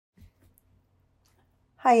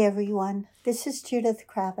Hi everyone, this is Judith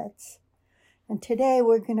Kravitz, and today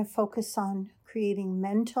we're going to focus on creating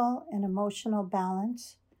mental and emotional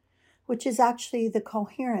balance, which is actually the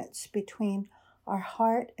coherence between our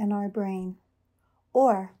heart and our brain,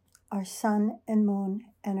 or our sun and moon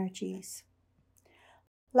energies.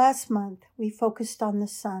 Last month, we focused on the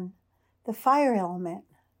sun, the fire element,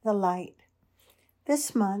 the light.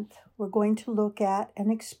 This month, we're going to look at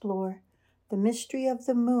and explore the mystery of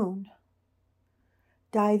the moon,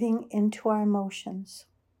 diving into our emotions.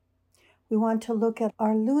 We want to look at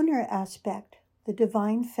our lunar aspect, the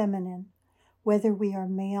divine feminine, whether we are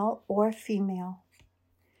male or female.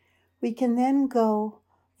 We can then go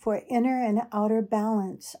for inner and outer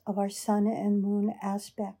balance of our sun and moon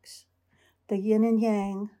aspects, the yin and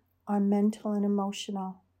yang, our mental and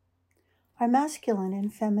emotional, our masculine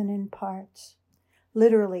and feminine parts,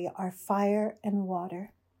 literally our fire and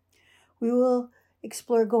water. We will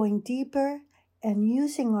explore going deeper and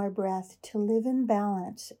using our breath to live in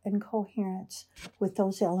balance and coherence with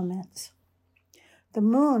those elements. The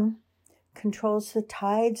moon controls the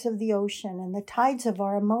tides of the ocean and the tides of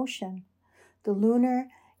our emotion. The lunar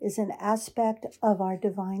is an aspect of our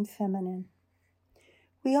divine feminine.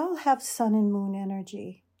 We all have sun and moon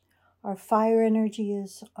energy. Our fire energy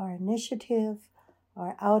is our initiative,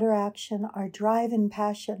 our outer action, our drive and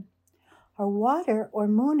passion. Our water or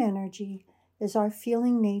moon energy is our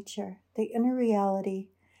feeling nature, the inner reality,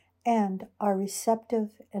 and our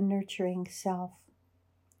receptive and nurturing self.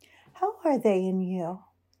 How are they in you?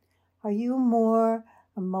 Are you more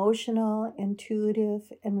emotional,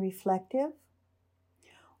 intuitive, and reflective?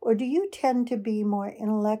 Or do you tend to be more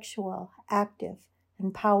intellectual, active,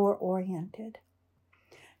 and power-oriented?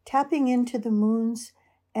 Tapping into the moon's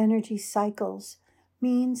energy cycles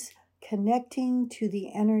means connecting to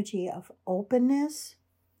the energy of openness,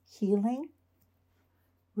 healing,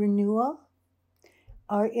 renewal,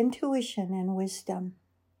 our intuition and wisdom.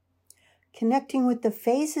 Connecting with the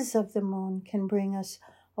phases of the moon can bring us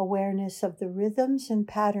awareness of the rhythms and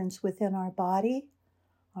patterns within our body,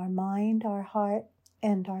 our mind, our heart,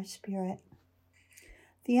 and our spirit.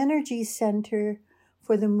 The energy center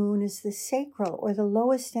for the moon is the sacral, or the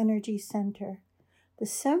lowest energy center. The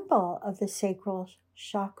symbol of the sacral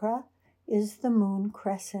chakra is the moon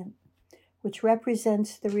crescent, which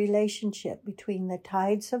represents the relationship between the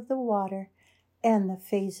tides of the water and the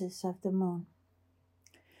phases of the moon.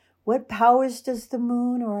 What powers does the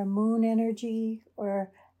moon or a moon energy or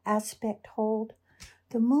aspect hold?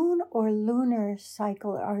 The moon or lunar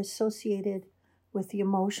cycle are associated with the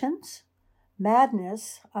emotions,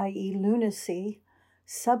 madness, i.e. lunacy,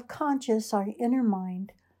 subconscious, our inner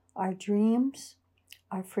mind, our dreams,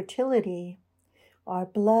 our fertility, our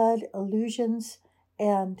blood, illusions,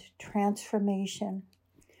 and transformation,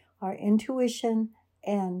 our intuition,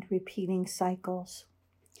 and repeating cycles.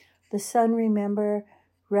 The sun, remember,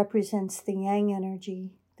 represents the yang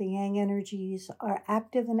energy. The yang energies are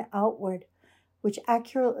active and outward, which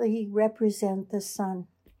accurately represent the sun.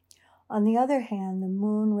 On the other hand, the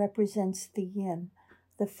moon represents the yin,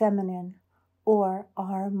 the feminine, or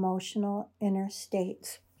our emotional inner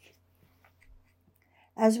states.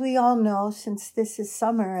 As we all know, since this is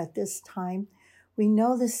summer at this time, we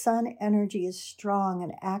know the sun energy is strong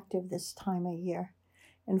and active this time of year.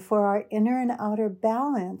 And for our inner and outer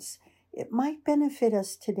balance, it might benefit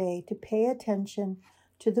us today to pay attention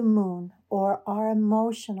to the moon or our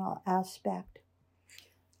emotional aspect.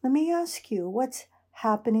 Let me ask you, what's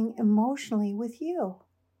happening emotionally with you?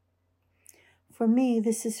 For me,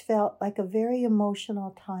 this has felt like a very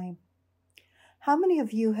emotional time. How many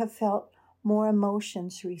of you have felt more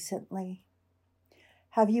emotions recently?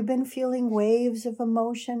 Have you been feeling waves of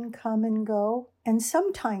emotion come and go? And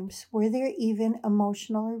sometimes were there even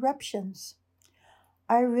emotional eruptions?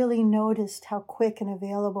 I really noticed how quick and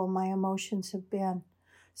available my emotions have been.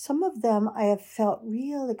 Some of them I have felt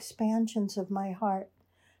real expansions of my heart,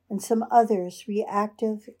 and some others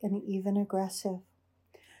reactive and even aggressive.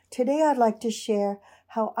 Today I'd like to share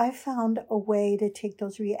how I found a way to take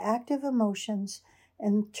those reactive emotions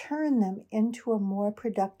and turn them into a more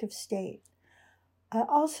productive state. I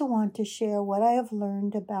also want to share what I have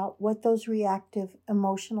learned about what those reactive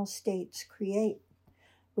emotional states create,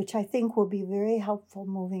 which I think will be very helpful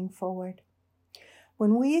moving forward.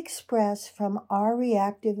 When we express from our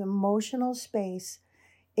reactive emotional space,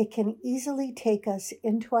 it can easily take us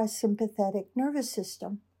into our sympathetic nervous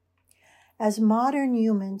system. As modern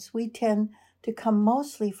humans, we tend to come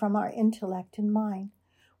mostly from our intellect and mind,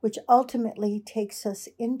 which ultimately takes us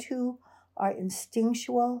into our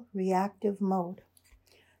instinctual reactive mode.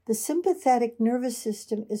 The sympathetic nervous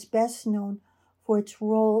system is best known for its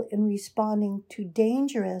role in responding to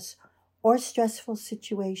dangerous or stressful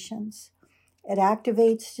situations. It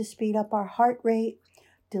activates to speed up our heart rate,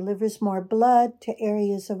 delivers more blood to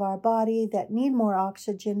areas of our body that need more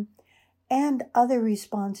oxygen, and other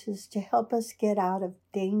responses to help us get out of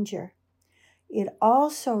danger. It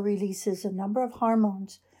also releases a number of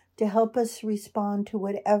hormones to help us respond to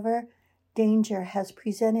whatever danger has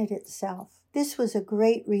presented itself. This was a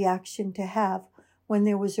great reaction to have when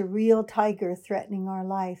there was a real tiger threatening our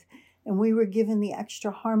life, and we were given the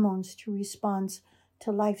extra hormones to respond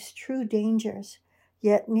to life's true dangers.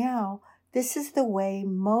 Yet now, this is the way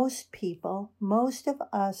most people, most of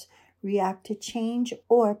us, react to change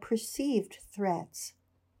or perceived threats,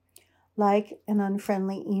 like an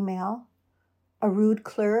unfriendly email, a rude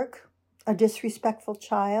clerk, a disrespectful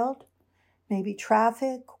child, maybe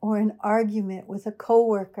traffic, or an argument with a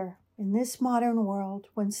coworker. In this modern world,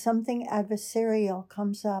 when something adversarial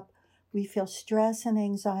comes up, we feel stress and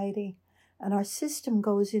anxiety, and our system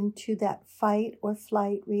goes into that fight or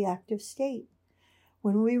flight reactive state.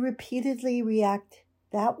 When we repeatedly react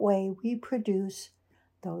that way, we produce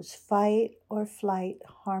those fight or flight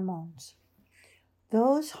hormones.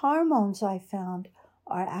 Those hormones, I found,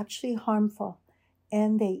 are actually harmful,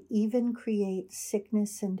 and they even create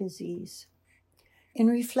sickness and disease. In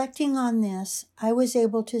reflecting on this, I was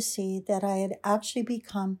able to see that I had actually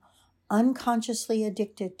become unconsciously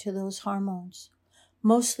addicted to those hormones,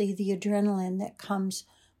 mostly the adrenaline that comes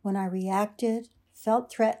when I reacted,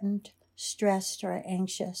 felt threatened, stressed, or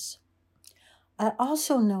anxious. I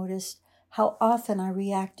also noticed how often I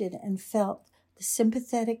reacted and felt the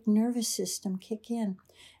sympathetic nervous system kick in,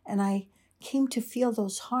 and I came to feel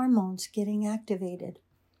those hormones getting activated.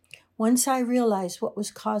 Once I realized what was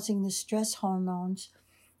causing the stress hormones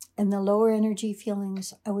and the lower energy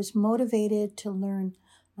feelings, I was motivated to learn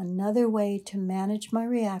another way to manage my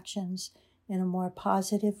reactions in a more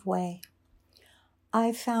positive way.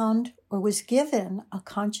 I found or was given a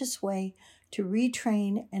conscious way to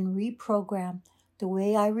retrain and reprogram the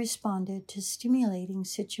way I responded to stimulating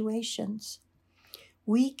situations.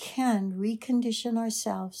 We can recondition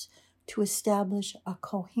ourselves to establish a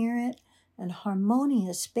coherent and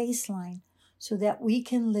harmonious baseline so that we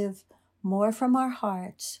can live more from our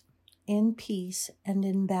hearts in peace and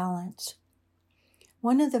in balance.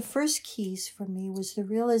 One of the first keys for me was the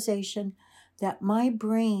realization that my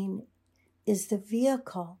brain is the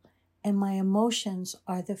vehicle and my emotions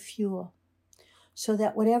are the fuel, so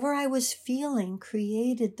that whatever I was feeling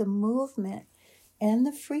created the movement and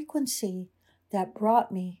the frequency that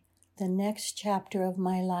brought me the next chapter of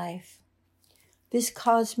my life. This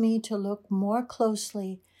caused me to look more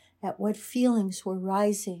closely at what feelings were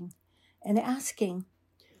rising and asking,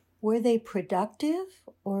 were they productive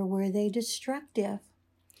or were they destructive?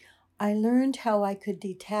 I learned how I could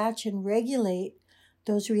detach and regulate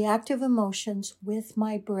those reactive emotions with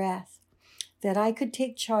my breath, that I could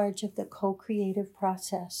take charge of the co-creative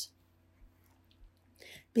process.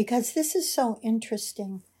 Because this is so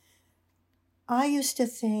interesting. I used to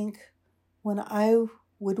think when I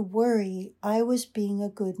would worry, I was being a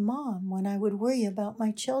good mom, when I would worry about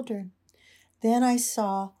my children. Then I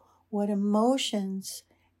saw what emotions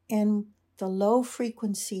and the low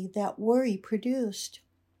frequency that worry produced.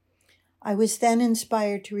 I was then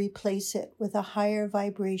inspired to replace it with a higher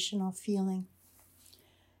vibrational feeling.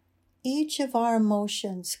 Each of our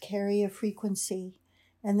emotions carry a frequency,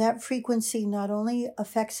 and that frequency not only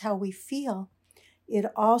affects how we feel, it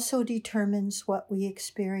also determines what we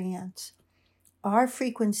experience. Our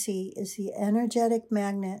frequency is the energetic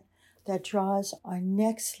magnet that draws our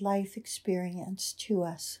next life experience to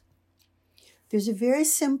us. There's a very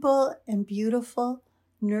simple and beautiful,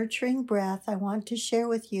 nurturing breath I want to share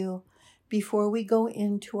with you before we go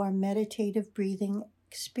into our meditative breathing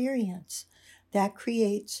experience that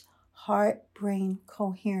creates heart-brain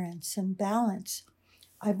coherence and balance.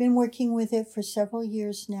 I've been working with it for several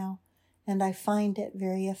years now, and I find it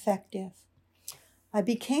very effective. I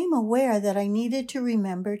became aware that I needed to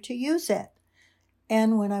remember to use it,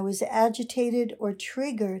 and when I was agitated or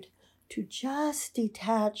triggered, to just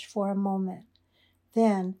detach for a moment.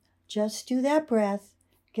 Then just do that breath,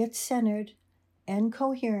 get centered and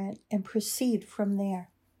coherent, and proceed from there.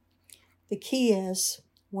 The key is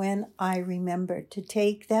when I remember to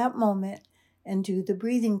take that moment and do the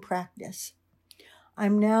breathing practice.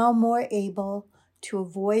 I'm now more able to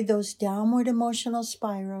avoid those downward emotional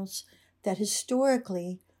spirals that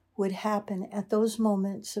historically would happen at those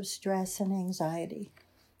moments of stress and anxiety.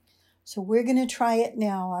 So we're going to try it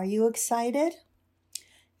now. Are you excited?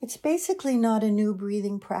 It's basically not a new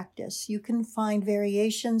breathing practice. You can find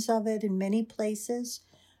variations of it in many places: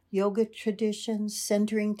 yoga traditions,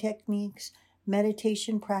 centering techniques,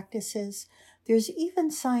 meditation practices. There's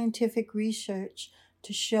even scientific research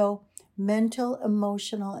to show mental,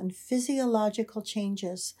 emotional, and physiological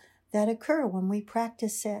changes that occur when we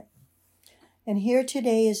practice it. And here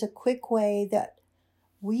today is a quick way that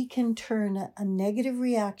we can turn a negative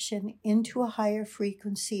reaction into a higher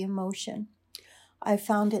frequency emotion. I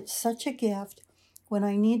found it such a gift when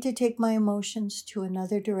I need to take my emotions to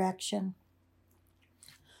another direction.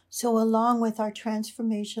 So along with our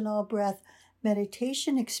transformational breath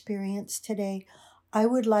meditation experience today, I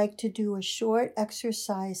would like to do a short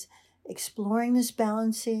exercise exploring this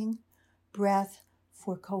balancing breath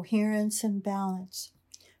for coherence and balance,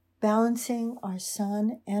 balancing our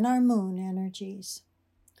sun and our moon energies.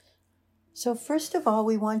 So first of all,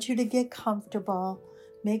 we want you to get comfortable.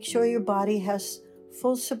 Make sure your body has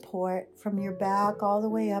full support from your back all the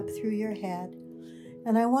way up through your head.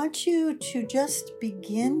 And I want you to just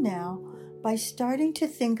begin now by starting to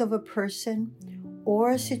think of a person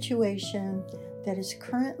or a situation that is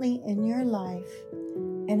currently in your life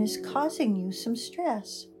and is causing you some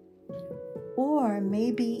stress, or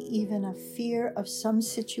maybe even a fear of some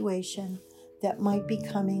situation that might be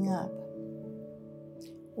coming up.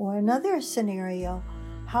 Or another scenario,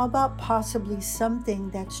 how about possibly something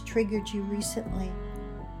that's triggered you recently?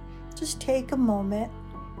 Just take a moment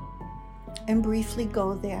and briefly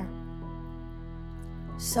go there.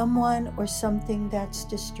 Someone or something that's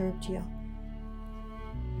disturbed you.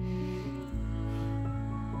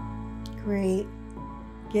 Great.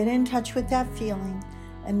 Get in touch with that feeling,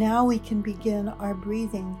 and now we can begin our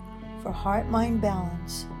breathing for heart-mind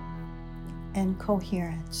balance and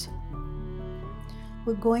coherence.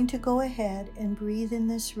 We're going to go ahead and breathe in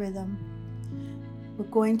this rhythm. We're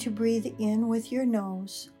going to breathe in with your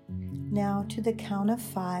nose. Now to the count of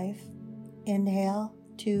 5. Inhale,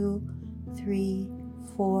 2, 3,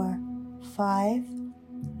 4, 5.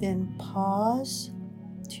 Then pause,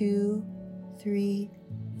 2, 3,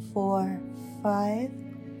 4, 5.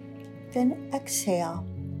 Then exhale,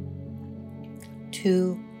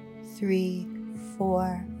 2, 3,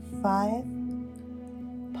 4, 5.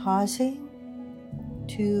 Pausing,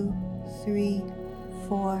 2, 3,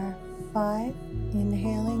 4, 5.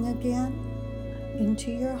 Inhaling again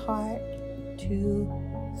into your heart, 2,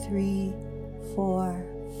 3, 4,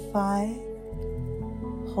 5.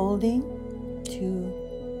 Holding,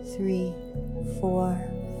 2, 3, 4,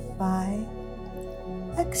 5.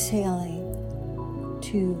 Exhaling,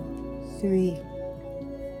 2, 3,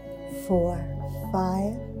 4,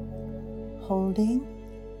 5. Holding,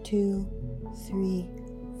 2, 3,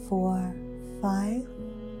 4, 5.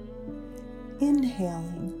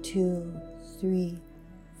 Inhaling, 2, 3,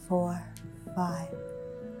 4, 5.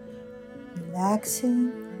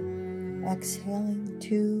 Relaxing, exhaling,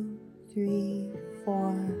 2, 3,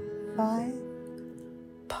 4, 5.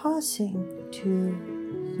 Pausing,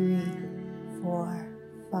 2, 3, 4,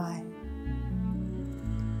 5.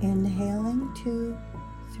 Inhaling, 2,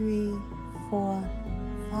 3, 4,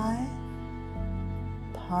 5.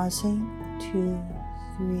 Pausing, 2,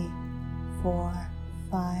 3, 4,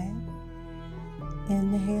 5.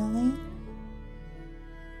 Inhaling,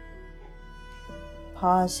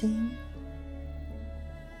 pausing,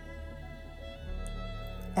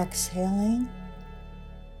 exhaling,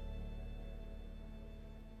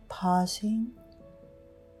 pausing,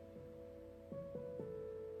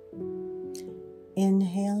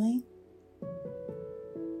 inhaling,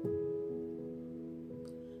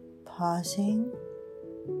 pausing,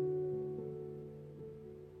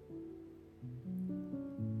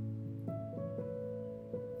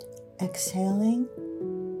 exhaling,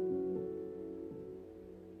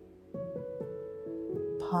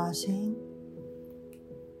 pausing,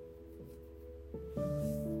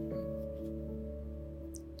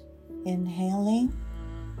 inhaling,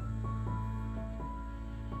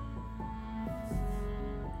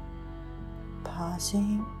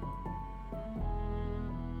 pausing,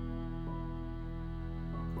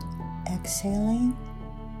 exhaling,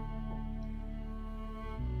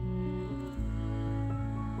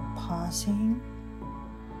 pausing.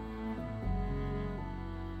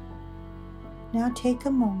 Now take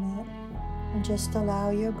a moment and just allow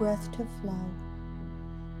your breath to flow.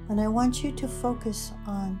 And I want you to focus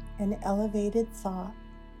on an elevated thought,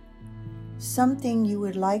 something you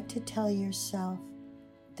would like to tell yourself,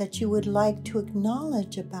 that you would like to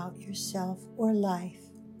acknowledge about yourself or life.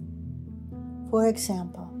 For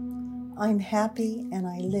example, I'm happy and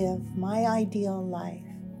I live my ideal life.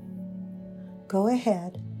 Go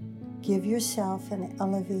ahead, give yourself an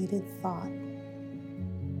elevated thought.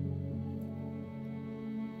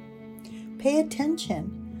 Pay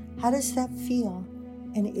attention. How does that feel?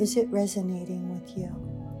 And is it resonating with you?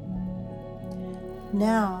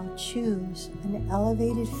 Now choose an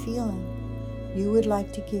elevated feeling you would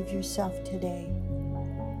like to give yourself today.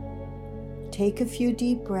 Take a few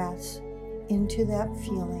deep breaths into that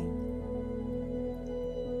feeling.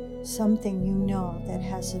 Something you know that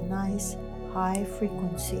has a nice high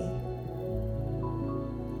frequency.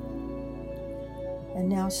 And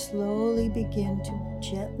now slowly begin to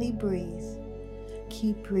gently breathe.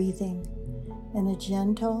 Keep breathing in a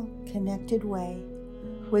gentle, connected way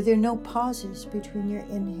where there are no pauses between your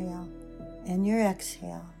inhale and your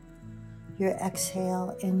exhale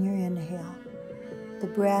and your inhale. The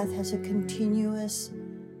breath has a continuous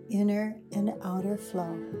inner and outer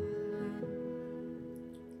flow.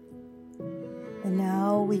 And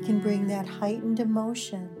now we can bring that heightened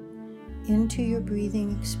emotion into your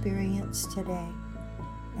breathing experience today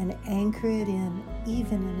and anchor it in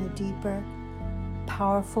even in a deeper,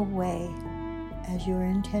 powerful way as your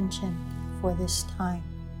intention for this time.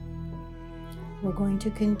 We're going to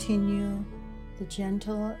continue the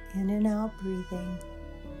gentle in and out breathing,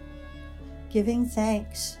 giving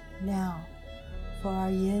thanks now for our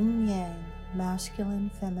yin-yang,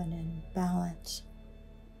 masculine-feminine balance.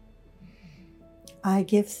 I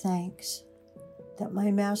give thanks that my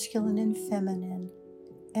masculine and feminine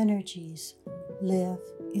energies live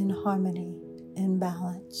in harmony and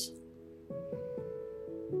balance.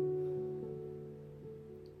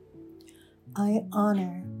 I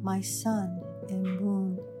honor my sun and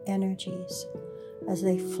moon energies as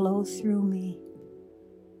they flow through me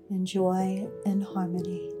in joy and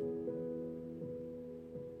harmony.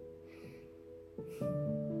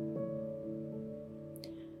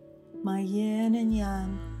 My yin and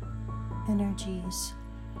yang energies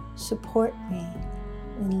support me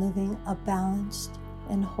in living a balanced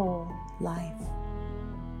and whole life.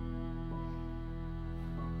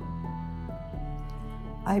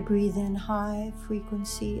 I breathe in high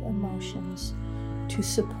frequency emotions to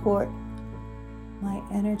support my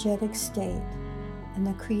energetic state and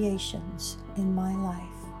the creations in my life.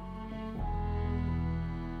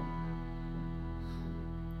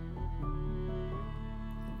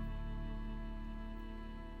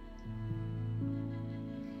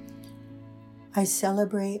 I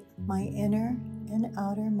celebrate my inner and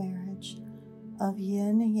outer marriage of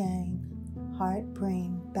yin and yang,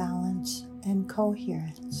 heart-brain balance and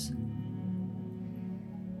coherence.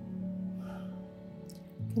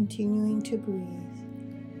 Continuing to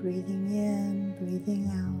breathe, breathing in, breathing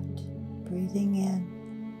out, breathing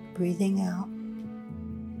in, breathing out.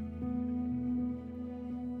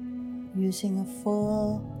 Using a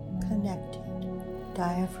full, connected,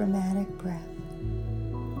 diaphragmatic breath.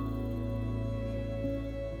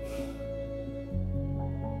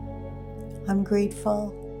 I'm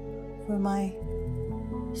grateful for my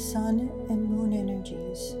sun and moon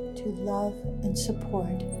energies to love and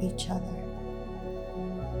support each other.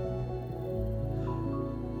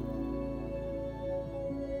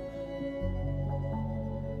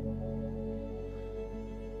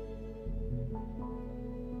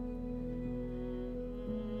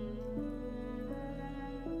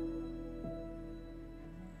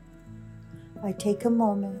 I take a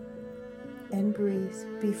moment and breathe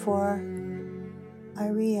before I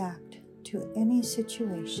react to any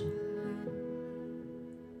situation.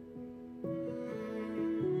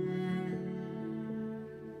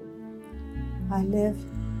 I live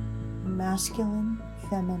masculine,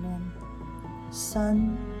 feminine,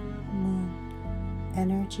 sun, moon,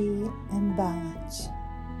 energy and balance.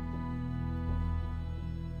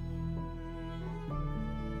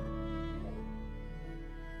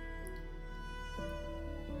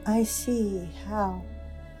 I see how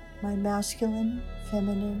my masculine,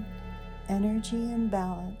 feminine, energy and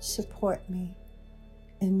balance support me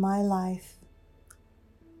in my life.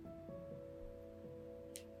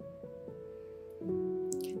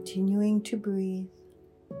 Continuing to breathe,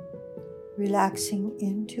 relaxing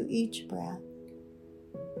into each breath,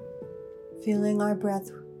 feeling our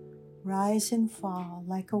breath rise and fall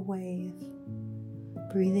like a wave,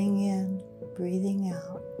 breathing in, breathing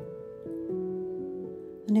out.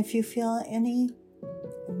 And if you feel any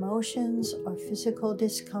emotions or physical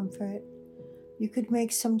discomfort, you could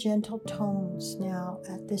make some gentle tones now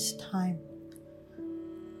at this time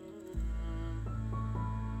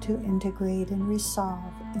to integrate and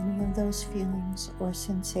resolve any of those feelings or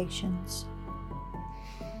sensations.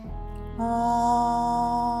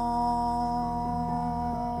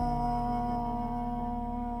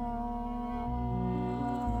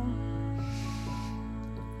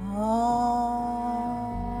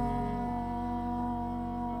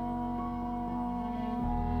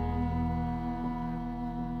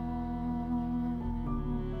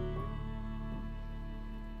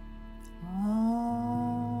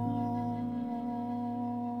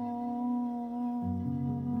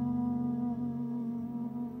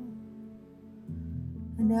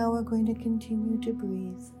 now we're going to continue to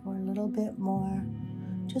breathe for a little bit more,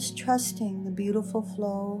 just trusting the beautiful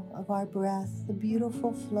flow of our breath, the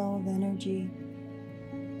beautiful flow of energy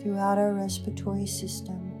throughout our respiratory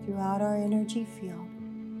system, throughout our energy field,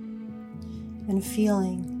 and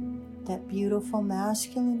feeling that beautiful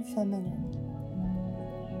masculine, feminine,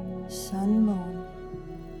 sun, moon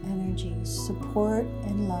energies support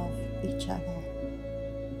and love each other.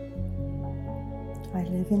 I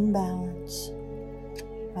live in balance.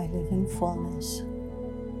 I live in fullness.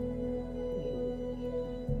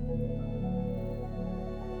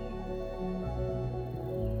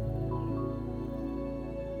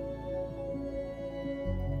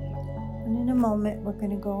 And in a moment, we're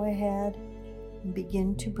going to go ahead and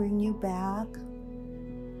begin to bring you back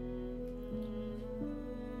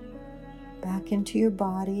into your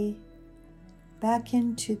body, back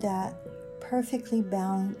into that perfectly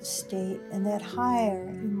balanced state and that higher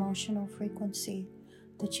emotional frequency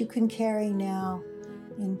that you can carry now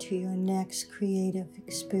into your next creative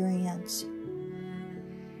experience.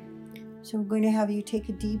 So we're going to have you take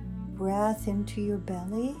a deep breath into your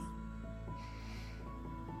belly.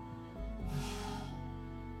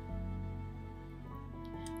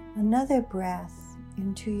 Another breath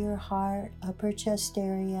into your heart, upper chest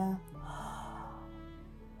area.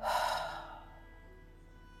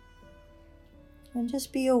 And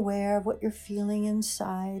just be aware of what you're feeling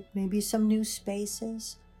inside, maybe some new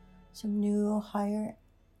spaces, some new higher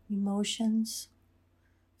emotions,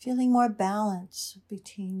 feeling more balance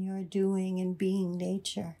between your doing and being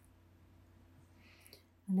nature.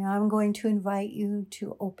 And now I'm going to invite you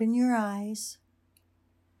to open your eyes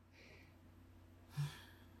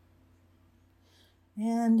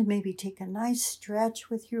and maybe take a nice stretch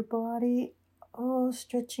with your body. Oh,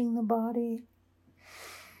 stretching the body.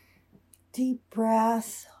 Deep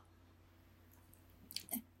breath.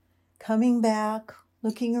 Coming back,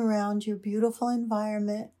 looking around your beautiful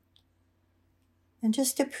environment, and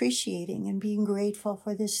just appreciating and being grateful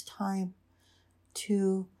for this time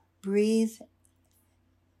to breathe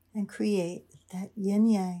and create that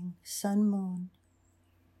yin-yang, sun-moon,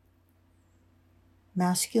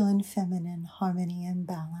 masculine-feminine harmony and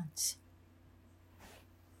balance.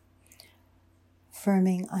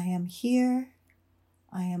 Affirming, I am here,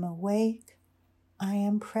 I am awake, I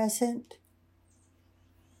am present,